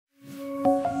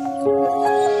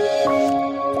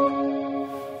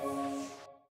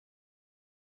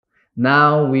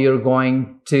Now we are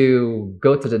going to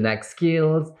go to the next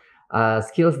skills.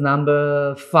 Skills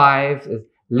number 5 is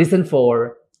listen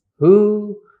for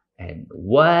who and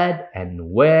what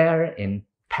and where in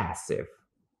passive.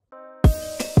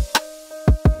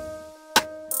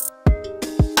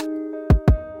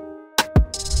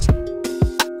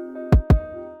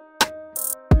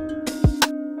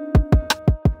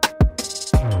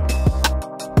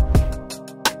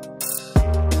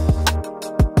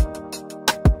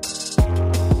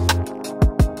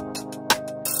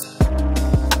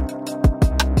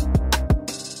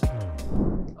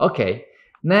 Okay,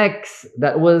 next,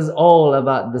 that was all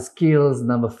about the skills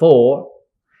number 4.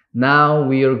 Now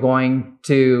we are going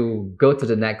to go to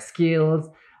the next skills.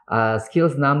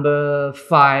 Skills number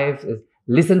 5 is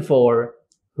listen for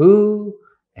who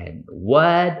and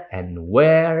what and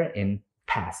where in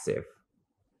passive.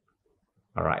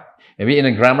 All right, maybe in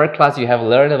a grammar class you have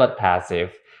learned about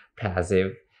passive.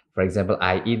 Passive, for example,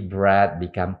 I eat bread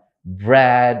become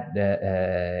bread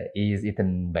is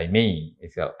eaten by me.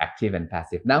 So active and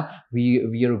passive. Now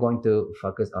we are going to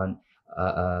focus on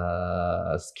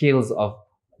skills of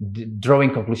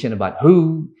drawing conclusion about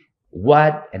who,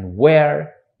 what, and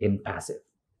where in passive.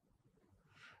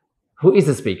 Who is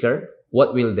the speaker?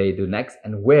 What will they do next?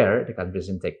 And where the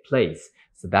conversation take place?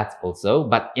 So that's also,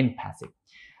 but in passive.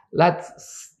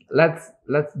 Let's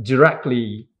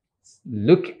directly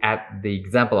look at the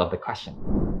example of the question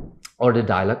or the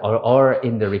dialogue, or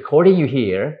in the recording you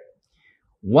hear.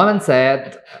 Woman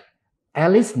said,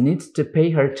 Alice needs to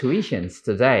pay her tuitions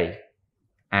today.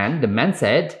 And the man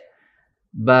said,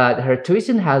 but her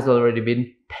tuition has already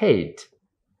been paid.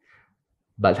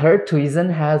 But her tuition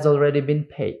has already been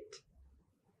paid.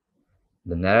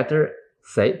 The narrator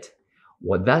said,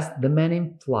 what does the man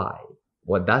imply?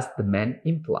 What does the man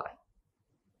imply?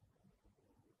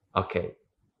 Okay.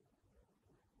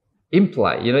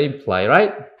 Imply, you know imply,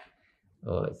 right?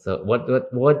 Oh, so what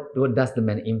does the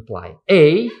man imply?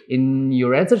 A, in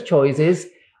your answer choices,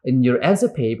 in your answer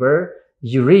paper,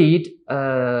 you read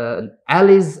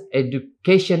Alice's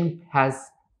education has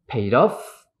paid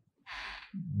off.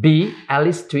 B,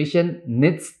 Alice's tuition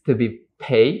needs to be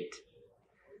paid.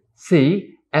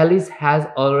 C, Alice has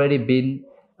already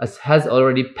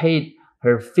paid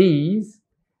her fees.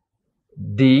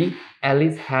 D,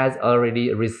 Alice has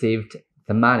already received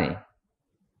the money.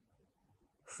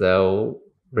 So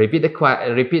repeat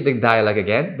the dialogue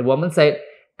again. The woman said,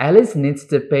 Alice needs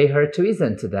to pay her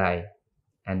tuition today.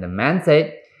 And the man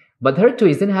said, but her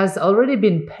tuition has already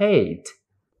been paid.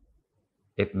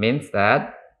 It means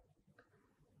that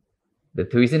the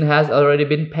tuition has already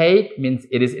been paid means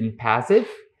it is in passive.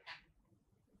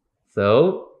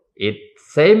 So it's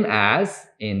same as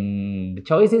in the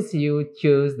choices you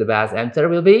choose, the best answer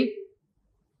will be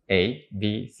A,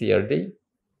 B, C, or D.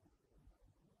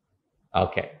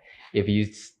 Okay, if you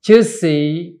choose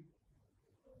C,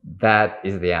 that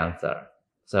is the answer.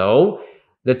 So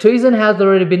the tuition has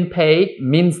already been paid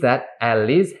means that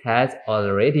Alice has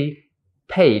already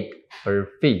paid her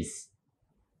fees.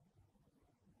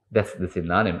 That's the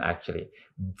synonym actually.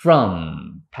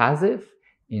 From passive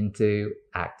into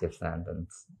active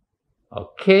sentence.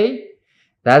 Okay,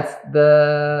 that's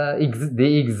the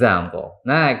example.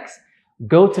 Next,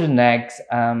 go to the next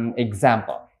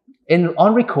example.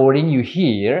 On recording, you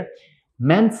hear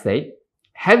man say,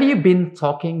 have you been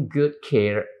taking good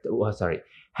care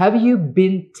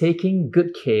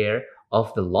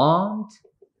of the lawn?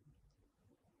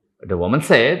 The woman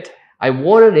said, I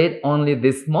watered it only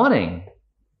this morning.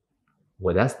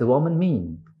 What does the woman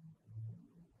mean?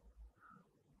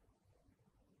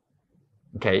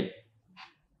 Okay,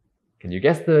 can you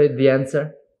guess the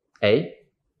answer? A,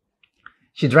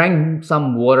 she drank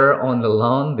some water on the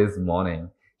lawn this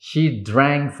morning. She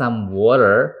drank some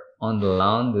water on the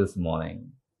lawn this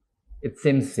morning. It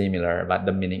seems similar, but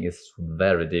the meaning is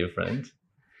very different.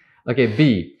 Okay,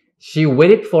 B, she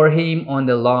waited for him on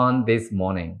the lawn this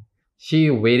morning.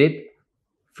 She waited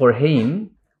for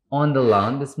him on the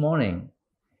lawn this morning.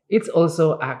 It's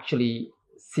also actually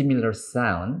similar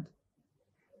sound.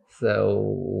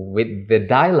 So with the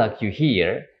dialogue you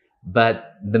hear,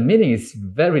 but the meaning is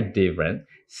very different.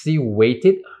 She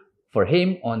waited for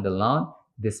him on the lawn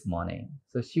this morning.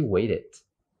 So she waited.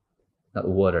 Not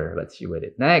water, but she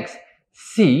waited. Next,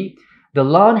 C, the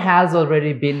lawn has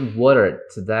already been watered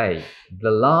today.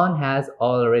 The lawn has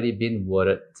already been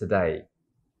watered today.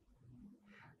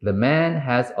 The man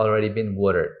has already been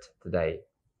watered today.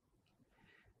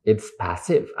 It's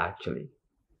passive actually.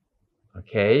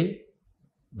 Okay?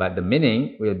 But the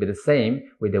meaning will be the same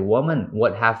with the woman.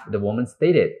 What have the woman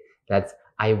stated? That's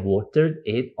I watered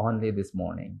it only this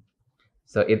morning.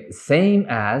 So it's same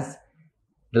as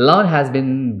The lawn has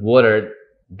been watered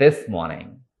this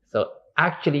morning. So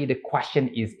actually the question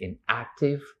is in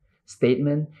active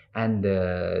statement and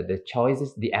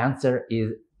the answer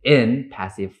is in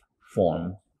passive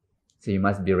form. So you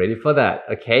must be ready for that,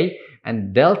 okay?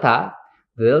 And delta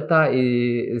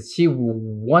is she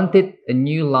wanted a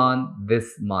new lawn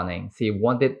this morning. She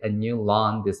wanted a new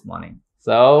lawn this morning.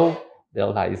 So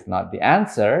delta is not the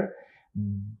answer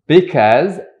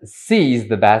because C is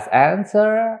the best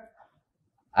answer.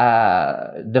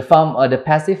 The form or the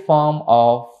passive form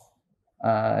of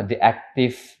the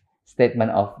active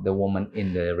statement of the woman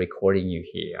in the recording you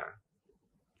hear.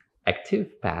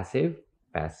 Active, passive,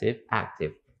 passive,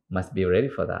 active. Must be ready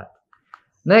for that.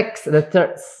 Next, the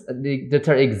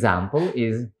third example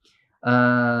is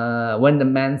when the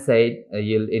man said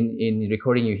in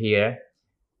recording you hear,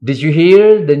 did you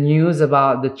hear the news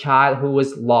about the child who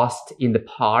was lost in the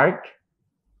park?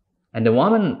 And the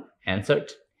woman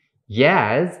answered,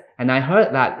 yes, and I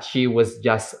heard that she was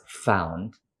just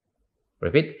found.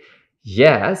 Repeat.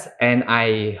 Yes, and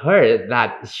I heard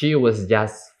that she was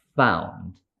just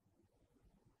found.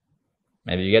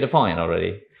 Maybe you get the point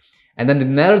already. And then the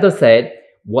narrator said,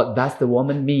 what does the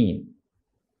woman mean?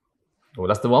 What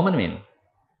does the woman mean?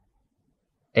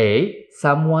 A,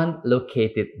 someone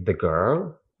located the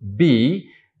girl.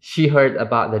 B, she heard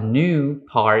about the new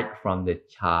part from the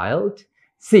child.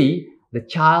 C, the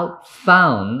child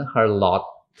found her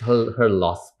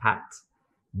lost pet.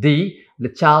 D, the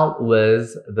child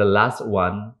was the last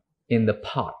one in the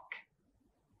park.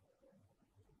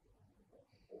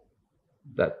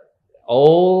 That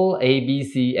all A, B,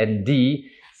 C, and D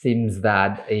seems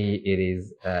that it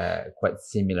is quite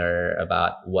similar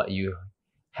about what you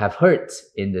have heard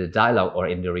in the dialogue or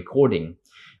in the recording.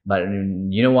 But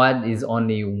you know what? Is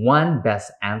only one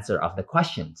best answer of the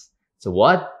questions. So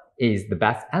what is the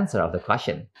best answer of the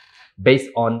question based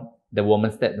on the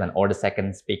woman's statement or the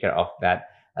second speaker of that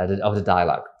of the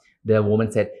dialogue? The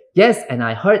woman said, yes, and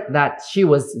I heard that she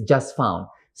was just found.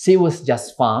 She was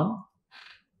just found.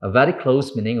 A very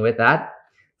close meaning with that.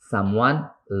 Someone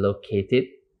located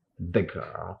the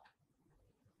girl.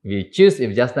 If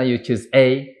just now you choose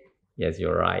A, yes,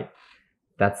 you're right.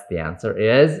 That's the answer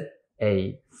is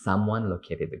A, someone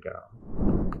located the girl.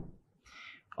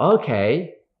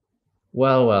 Okay.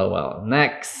 Well.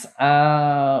 Next,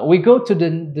 we go to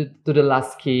the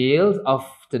last skills of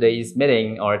today's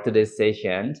meeting or today's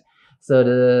session. So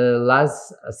the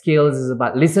last skills is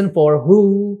about listen for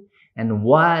who and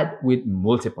what with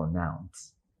multiple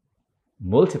nouns.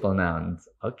 Multiple nouns.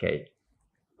 Okay.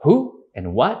 Who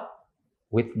and what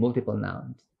with multiple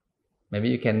nouns. Maybe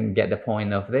you can get the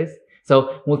point of this.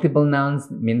 So multiple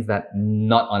nouns means that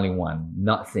not only one,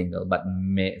 not single, but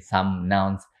some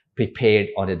nouns prepared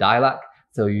on the dialogue.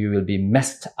 So you will be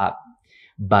messed up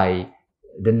by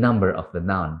the number of the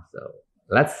noun. So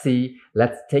let's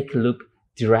take a look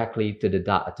directly to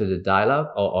the dialogue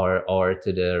or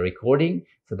to the recording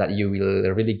so that you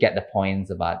will really get the points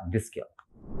about this skill.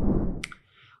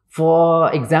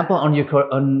 For example, on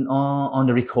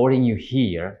the recording you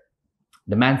hear,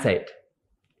 the man said,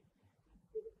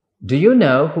 do you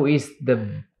know who is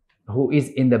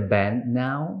in the band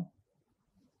now?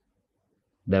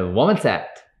 The woman said,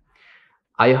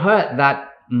 I heard that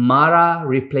Mara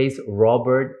replaced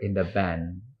Robert in the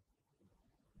band.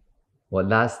 What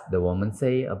does the woman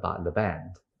say about the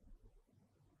band?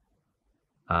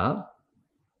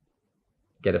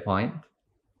 Get a point?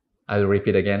 I'll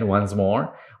repeat again once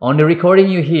more. On the recording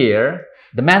you hear,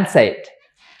 the man said,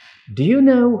 do you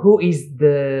know who is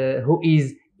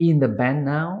in the band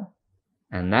now?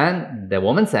 And then the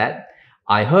woman said,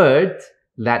 I heard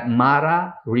that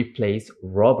Mara replaced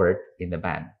Robert in the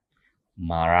band.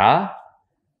 Mara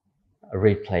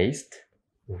replaced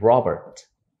Robert.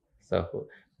 So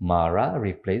Mara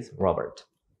replaced Robert.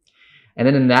 And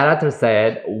then the narrator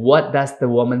said, what does the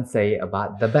woman say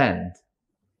about the band?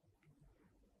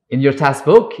 In your task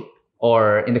book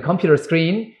or in the computer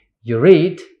screen, you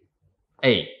read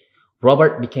A.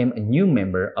 Robert became a new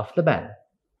member of the band.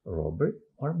 Robert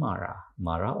or Mara?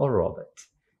 Mara or Robert?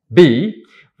 B.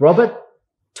 Robert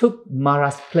took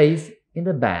Mara's place in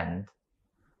the band.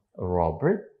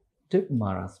 Robert took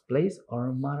Mara's place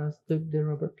or Mara took the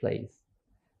Robert place?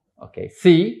 Okay.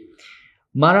 C.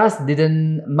 Mara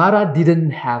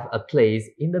didn't have a place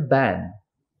in the band.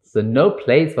 So no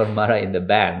place for Mara in the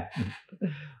band.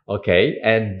 Okay.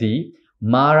 And D.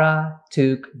 Mara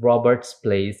took Robert's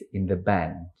place in the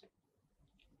band.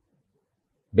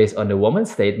 Based on the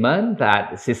woman's statement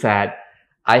that she said,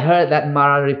 I heard that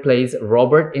Mara replaced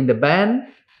Robert in the band,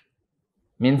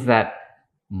 means that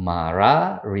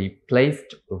Mara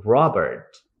replaced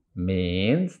Robert.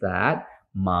 Means that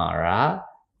Mara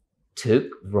took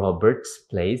Robert's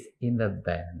place in the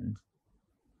band.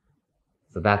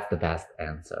 So that's the best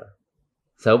answer.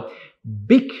 So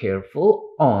be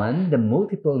careful on the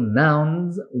multiple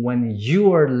nouns when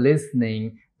you are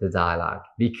listening the dialogue,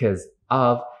 because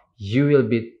of you will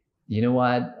be,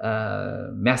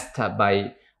 messed up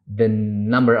by the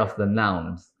number of the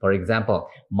nouns. For example,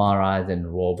 Maharaj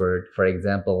and Robert. For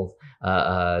example,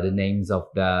 the names of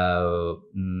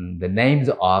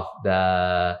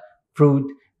the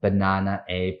fruit, banana,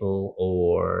 apple,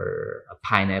 or a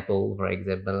pineapple, for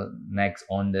example, next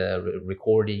on the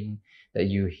recording that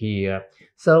you hear.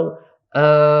 So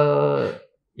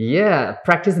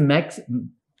practice makes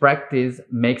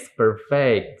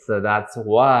perfect. So that's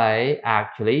why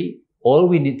actually all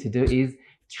we need to do is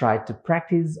try to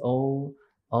practice all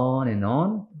on and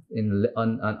on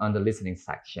on the listening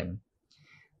section.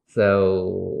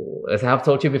 So as I have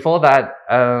told you before that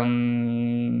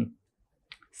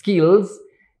skills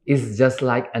is just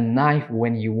like a knife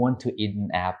when you want to eat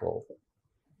an apple.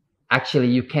 Actually,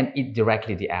 you can eat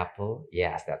directly the apple.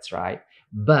 Yes, that's right.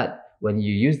 But when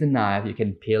you use the knife, you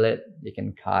can peel it, you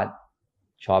can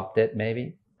chop it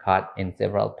maybe, cut in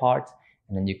several parts,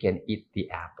 and then you can eat the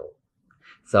apple.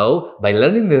 So by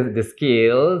learning the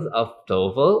skills of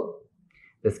TOEFL,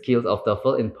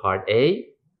 in part A,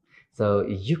 so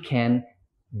you can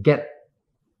get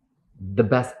the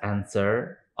best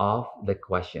answer of the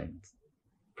questions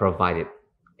provided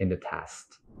in the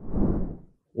test.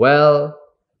 Well,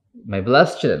 my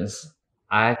beloved students,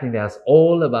 I think that's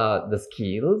all about the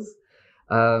skills.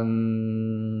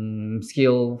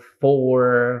 Skill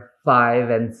 4, 5,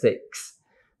 and 6.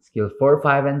 Skill 4,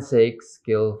 5, and 6.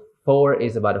 Skill 4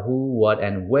 is about who, what,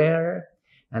 and where.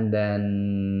 And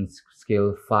then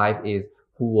skill 5 is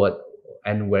who, what,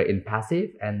 and where in passive.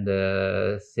 And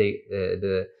the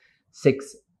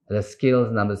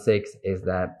skills number 6 is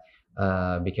that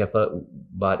be careful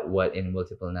about what in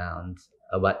multiple nouns.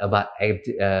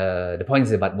 The point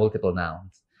is about multiple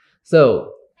nouns.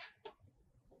 So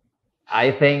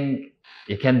I think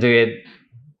you can do it.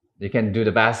 You can do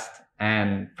the best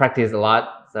and practice a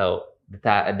lot. So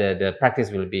the practice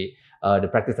will be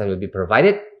that will be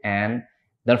provided. And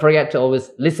don't forget to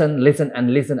always listen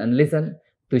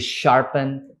to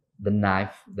sharpen the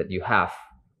knife that you have,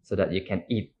 so that you can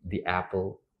eat the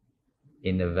apple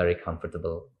in a very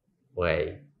comfortable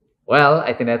way. Well,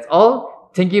 I think that's all.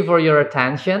 Thank you for your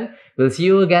attention. We'll see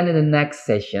you again in the next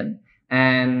session.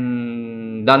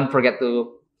 And don't forget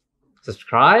to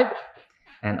subscribe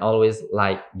and always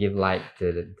give like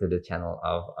to the channel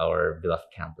of our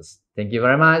beloved campus. Thank you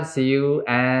very much. See you.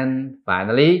 And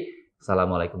finally,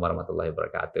 Assalamualaikum warahmatullahi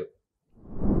wabarakatuh.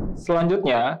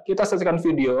 Selanjutnya, kita saksikan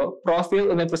video profil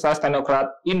Universitas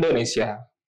Teknokrat Indonesia.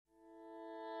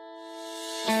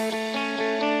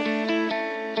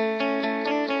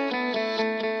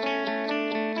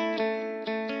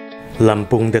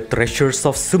 Lampung, the treasures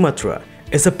of Sumatra,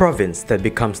 is a province that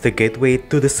becomes the gateway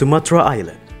to the Sumatra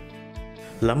Island.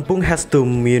 Lampung has 2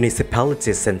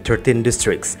 municipalities and 13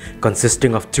 districts,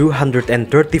 consisting of 234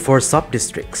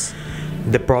 sub-districts.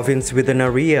 The province, with an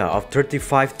area of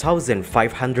 35,587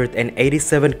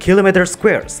 km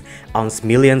squares, owns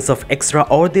millions of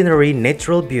extraordinary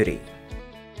natural beauty.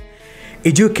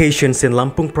 Education in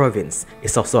Lampung province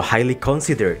is also highly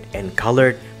considered and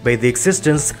colored by the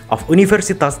existence of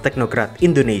Universitas Teknokrat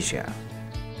Indonesia.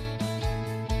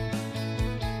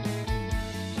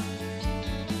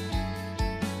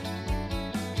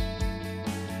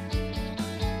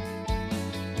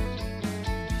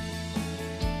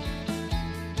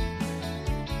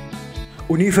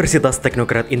 Universitas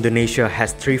Teknokrat Indonesia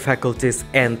has 3 faculties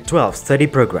and 12 study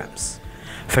programs.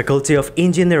 Faculty of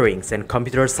Engineering and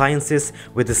Computer Sciences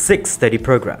with the 6 study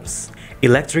programs: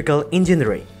 Electrical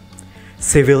Engineering,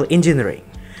 Civil Engineering,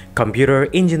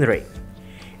 Computer Engineering,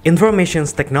 Information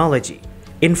Technology,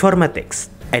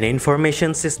 Informatics, and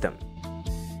Information System.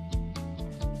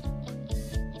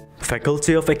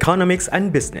 Faculty of Economics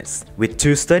and Business with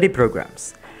 2 study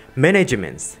programs: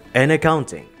 Management and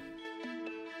Accounting.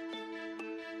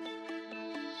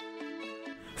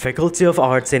 Faculty of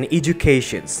Arts and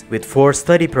Educations with 4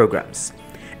 study programs: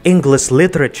 English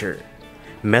Literature,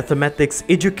 Mathematics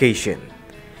Education,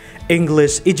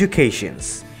 English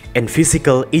Educations, and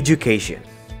Physical Education.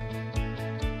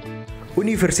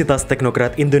 Universitas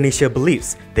Teknokrat Indonesia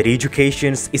believes that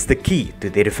education is the key to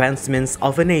the advancements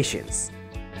of a nation.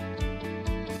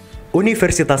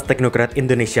 Universitas Teknokrat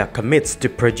Indonesia commits to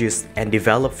produce and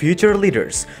develop future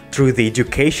leaders through the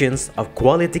education of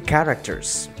quality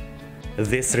characters.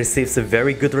 This receives a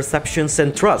very good reception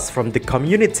and trust from the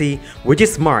community, which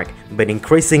is marked by an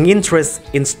increasing interest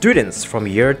in students from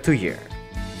year to year.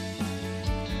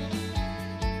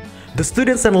 The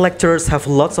students and lecturers have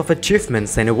lots of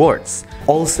achievements and awards.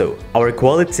 Also, our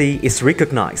quality is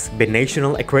recognized by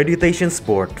National Accreditation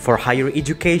Board for Higher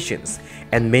Educations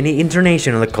and many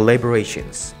international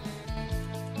collaborations.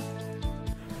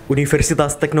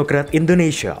 Universitas Teknokrat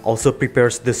Indonesia also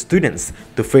prepares the students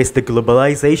to face the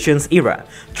globalization's era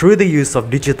through the use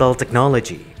of digital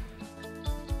technology.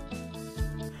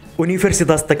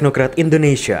 Universitas Teknokrat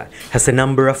Indonesia has a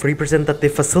number of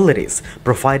representative facilities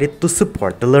provided to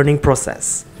support the learning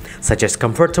process, such as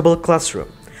comfortable classroom,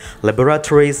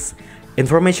 laboratories,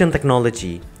 information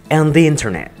technology, and the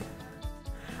internet.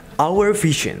 Our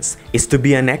vision is to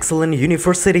be an excellent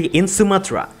university in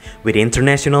Sumatra with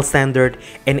international standard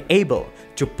and able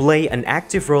to play an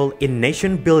active role in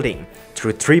nation building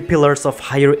through 3 pillars of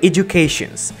higher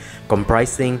educations,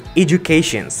 comprising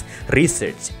educations,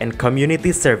 research, and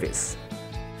community service.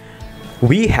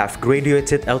 We have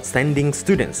graduated outstanding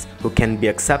students who can be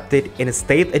accepted in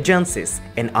state agencies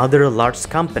and other large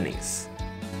companies.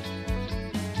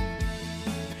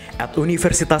 At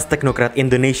Universitas Teknokrat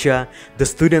Indonesia, the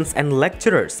students and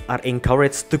lecturers are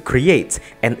encouraged to create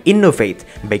and innovate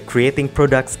by creating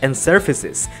products and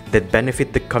services that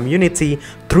benefit the community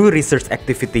through research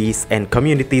activities and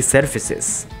community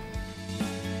services.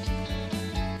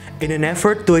 In an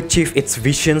effort to achieve its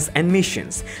visions and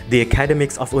missions, the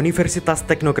academics of Universitas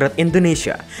Teknokrat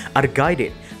Indonesia are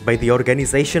guided by the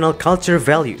organizational culture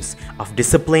values of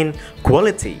discipline,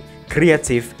 quality,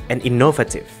 creative, and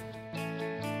innovative.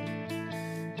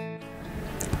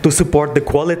 To support the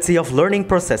quality of learning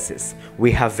processes,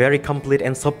 we have very complete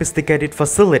and sophisticated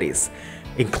facilities,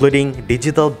 including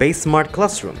digital-based smart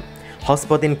classroom,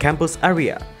 hotspot in campus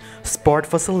area, sport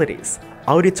facilities,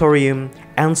 auditorium,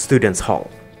 and students' hall.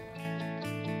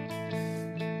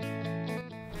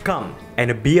 Come and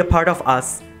be a part of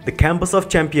us, the campus of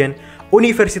champion,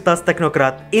 Universitas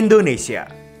Teknokrat Indonesia.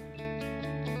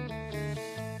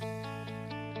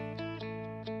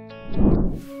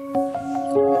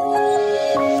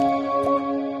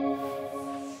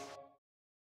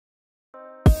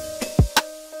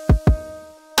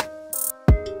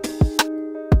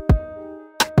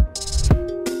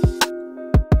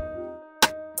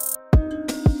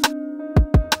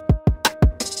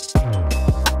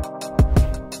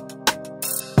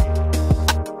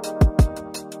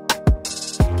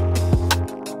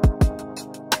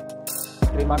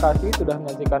 Terima kasih sudah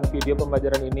menyaksikan video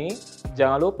pembelajaran ini.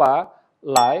 Jangan lupa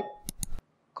like,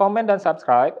 komen, dan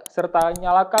subscribe, serta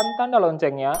nyalakan tanda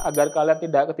loncengnya agar kalian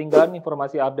tidak ketinggalan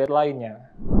informasi update lainnya.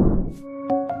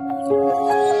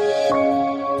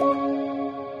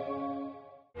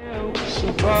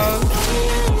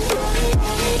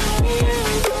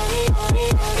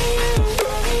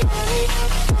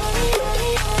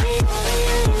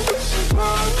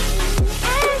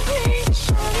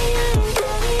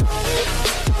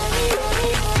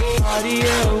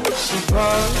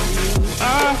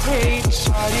 I hate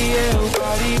somebody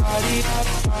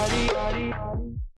else.